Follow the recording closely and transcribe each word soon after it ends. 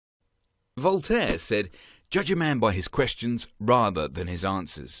Voltaire said, "Judge a man by his questions rather than his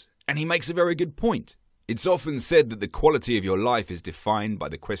answers." And he makes a very good point. It's often said that the quality of your life is defined by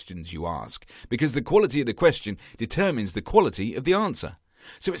the questions you ask, because the quality of the question determines the quality of the answer.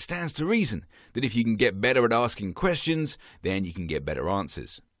 So it stands to reason that if you can get better at asking questions, then you can get better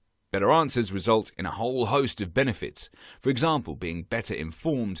answers. Better answers result in a whole host of benefits. For example, being better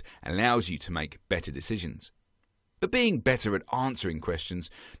informed allows you to make better decisions. But being better at answering questions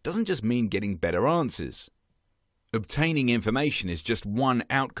doesn't just mean getting better answers. Obtaining information is just one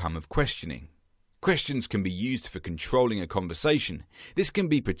outcome of questioning. Questions can be used for controlling a conversation. This can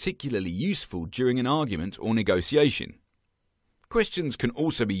be particularly useful during an argument or negotiation. Questions can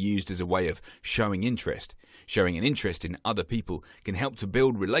also be used as a way of showing interest. Showing an interest in other people can help to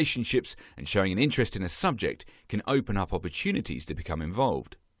build relationships, and showing an interest in a subject can open up opportunities to become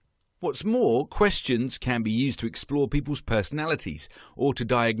involved. What's more, questions can be used to explore people's personalities or to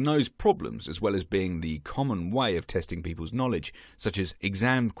diagnose problems, as well as being the common way of testing people's knowledge, such as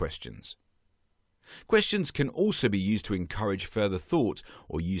exam questions. Questions can also be used to encourage further thought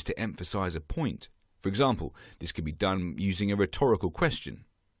or used to emphasize a point. For example, this can be done using a rhetorical question.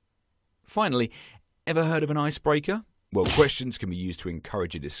 Finally, ever heard of an icebreaker? Well, questions can be used to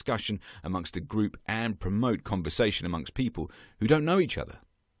encourage a discussion amongst a group and promote conversation amongst people who don't know each other.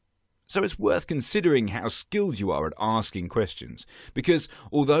 So it's worth considering how skilled you are at asking questions, because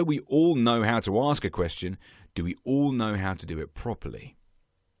although we all know how to ask a question, do we all know how to do it properly?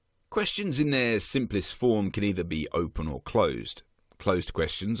 Questions in their simplest form can either be open or closed. Closed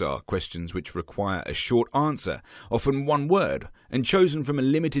questions are questions which require a short answer, often one word, and chosen from a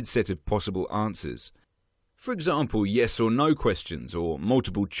limited set of possible answers. For example, yes or no questions, or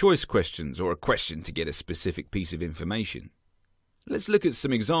multiple choice questions, or a question to get a specific piece of information. Let's look at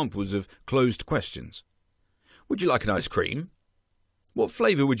some examples of closed questions. Would you like an ice cream? What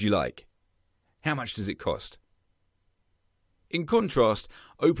flavour would you like? How much does it cost? In contrast,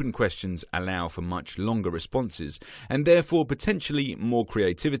 open questions allow for much longer responses and therefore potentially more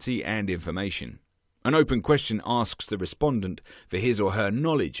creativity and information. An open question asks the respondent for his or her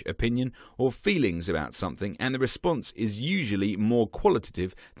knowledge, opinion, or feelings about something, and the response is usually more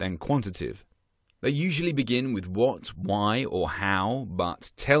qualitative than quantitative. They usually begin with what, why, or how,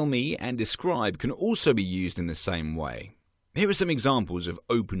 but tell me and describe can also be used in the same way. Here are some examples of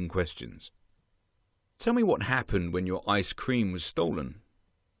open questions. Tell me what happened when your ice cream was stolen.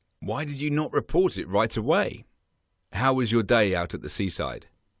 Why did you not report it right away? How was your day out at the seaside?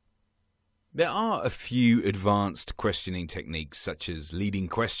 There are a few advanced questioning techniques such as leading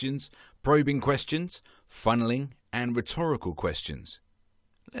questions, probing questions, funneling, and rhetorical questions.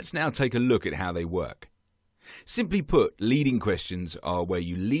 Let's now take a look at how they work. Simply put, leading questions are where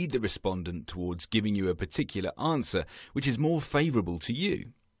you lead the respondent towards giving you a particular answer which is more favourable to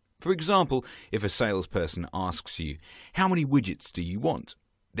you. For example, if a salesperson asks you, "How many widgets do you want?"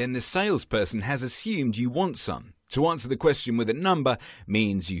 then the salesperson has assumed you want some. To answer the question with a number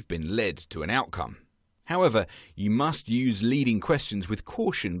means you've been led to an outcome. However, you must use leading questions with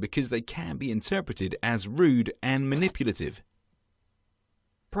caution because they can be interpreted as rude and manipulative.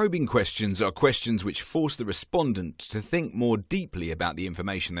 Probing questions are questions which force the respondent to think more deeply about the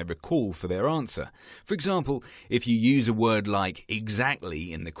information they recall for their answer. For example, if you use a word like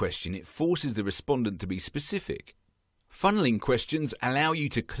exactly in the question, it forces the respondent to be specific. Funneling questions allow you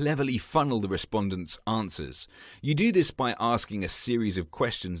to cleverly funnel the respondent's answers. You do this by asking a series of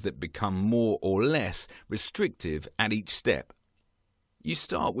questions that become more or less restrictive at each step. You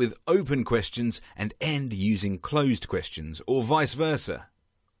start with open questions and end using closed questions, or vice versa.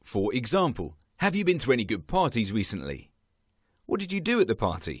 For example, have you been to any good parties recently? What did you do at the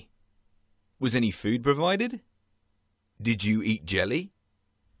party? Was any food provided? Did you eat jelly?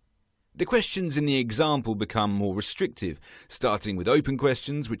 The questions in the example become more restrictive, starting with open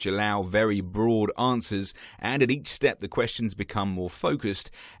questions which allow very broad answers, and at each step the questions become more focused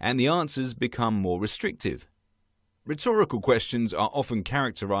and the answers become more restrictive. Rhetorical questions are often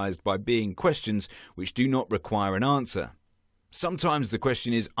characterized by being questions which do not require an answer. Sometimes the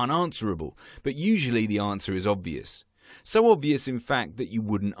question is unanswerable, but usually the answer is obvious. So obvious, in fact, that you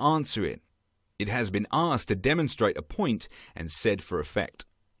wouldn't answer it. It has been asked to demonstrate a point and said for effect.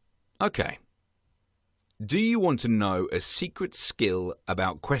 Okay. Do you want to know a secret skill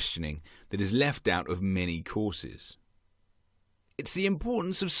about questioning that is left out of many courses? It's the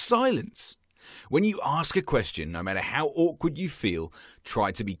importance of silence. When you ask a question, no matter how awkward you feel,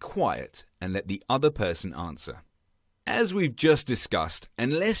 try to be quiet and let the other person answer. As we've just discussed,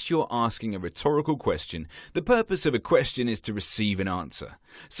 unless you're asking a rhetorical question, the purpose of a question is to receive an answer,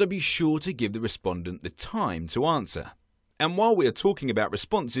 so be sure to give the respondent the time to answer. And while we are talking about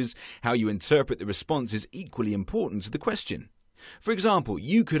responses, how you interpret the response is equally important to the question. For example,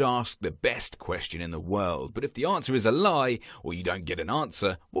 you could ask the best question in the world, but if the answer is a lie or you don't get an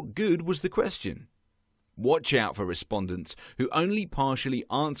answer, what good was the question? Watch out for respondents who only partially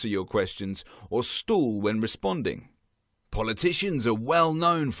answer your questions or stall when responding. Politicians are well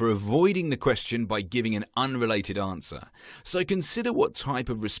known for avoiding the question by giving an unrelated answer, so consider what type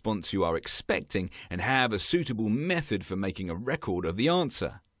of response you are expecting and have a suitable method for making a record of the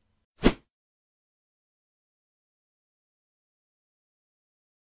answer.